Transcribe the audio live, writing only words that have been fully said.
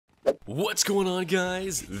What's going on,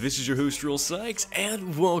 guys? This is your host RealSykes,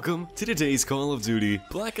 and welcome to today's Call of Duty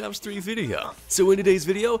Black Ops 3 video. So in today's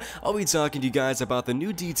video, I'll be talking to you guys about the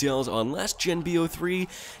new details on last gen BO3,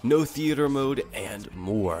 no theater mode, and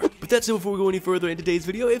more. But that's it. Before we go any further in today's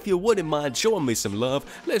video, if you wouldn't mind showing me some love,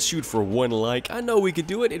 let's shoot for 1 like. I know we can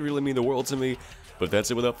do it, it'd really mean the world to me. But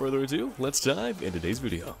that's it. Without further ado, let's dive into today's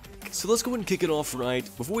video. So let's go ahead and kick it off right.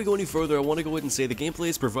 Before we go any further, I want to go ahead and say the gameplay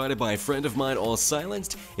is provided by a friend of mine,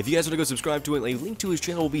 ALLSILENCED. If you guys want to go subscribe to it, a link to his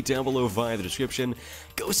channel will be down below via the description.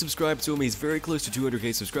 Go subscribe to him. He's very close to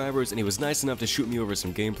 200k subscribers, and he was nice enough to shoot me over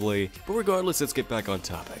some gameplay. But regardless, let's get back on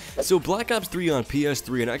topic. So Black Ops 3 on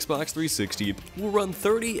PS3 and Xbox 360 will run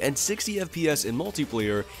 30 and 60 FPS in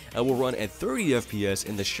multiplayer, and will run at 30 FPS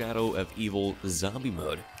in the Shadow of Evil zombie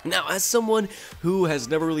mode. Now, as someone who has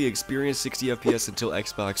never really experienced 60 FPS until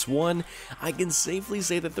Xbox One, I can safely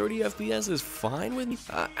say that 30 FPS is fine with me.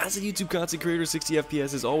 As a YouTube content creator, 60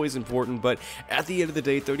 FPS is always important, but at the end of the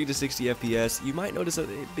day, 30 to 60 FPS, you might notice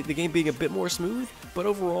the game being a bit more smooth, but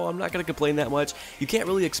overall, I'm not going to complain that much. You can't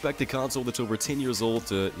really expect a console that's over 10 years old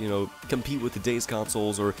to, compete with today's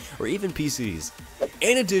consoles or even PCs.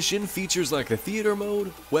 In addition, features like the theater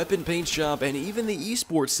mode, weapon paint shop, and even the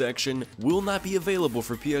esports section will not be available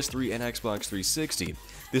for PS3 and Xbox 360.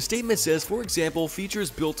 The statement says, for example, features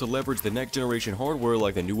built to leverage the next generation hardware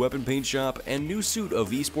like the new weapon paint shop and new suite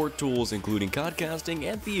of esport tools including podcasting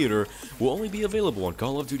and theater will only be available on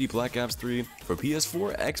Call of Duty Black Ops 3 for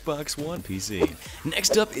PS4, Xbox One, PC.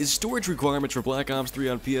 Next up is storage requirements for Black Ops 3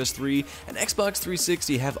 on PS3 and Xbox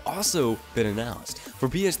 360 have also been announced. For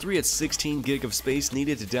PS3, it's 16 gig of space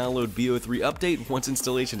needed to download BO3 update once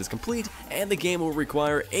installation is complete, and the game will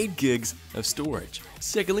require 8 gigs of storage.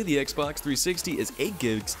 Secondly, the Xbox 360 is 8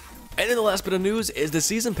 gigs. And then the last bit of news is the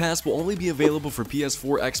Season Pass will only be available for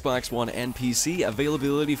PS4, Xbox One, and PC.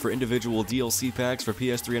 Availability for individual DLC packs for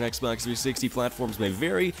PS3 and Xbox 360 platforms may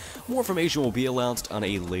vary. More information will be announced on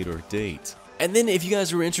a later date. And then, if you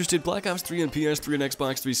guys are interested, Black Ops 3 on PS3 and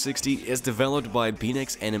Xbox 360 is developed by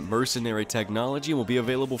Phoenix and Mercenary Technology and will be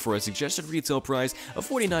available for a suggested retail price of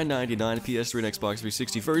 $49.99. PS3 and Xbox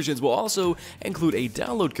 360 versions will also include a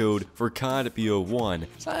download code for COD BO1.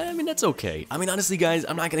 So, I mean, that's okay. I mean, honestly, guys,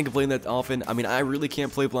 I'm not going to complain that often. I mean, I really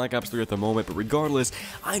can't play Black Ops 3 at the moment, but regardless,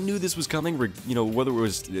 I knew this was coming, whether it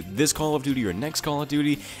was this Call of Duty or next Call of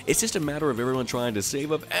Duty. It's just a matter of everyone trying to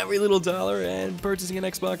save up every little dollar and purchasing an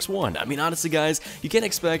Xbox One. I mean, honestly, guys, you can't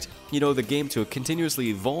expect, the game to continuously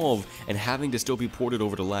evolve and having to still be ported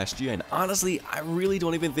over to last gen. Honestly, I really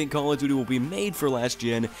don't even think Call of Duty will be made for last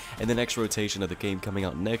gen and the next rotation of the game coming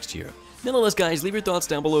out next year. Nonetheless, guys, leave your thoughts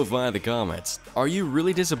down below via the comments. Are you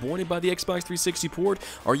really disappointed by the Xbox 360 port?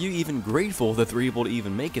 Are you even grateful that they're able to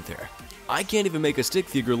even make it there? I can't even make a stick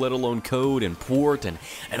figure, let alone code and port and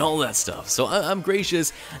all that stuff. So I'm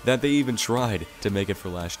gracious that they even tried to make it for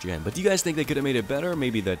last gen. But do you guys think they could have made it better?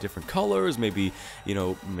 Maybe that different colors, maybe,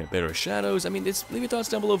 better shadows? I mean, just leave your thoughts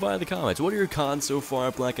down below via the comments. What are your cons so far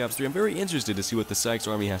at Black Ops 3? I'm very interested to see what the Sykes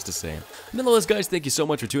Army has to say. Nonetheless, guys, thank you so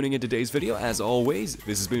much for tuning in today's video. As always,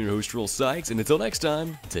 this has been your host, RealSykes, and until next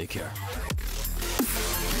time, take care.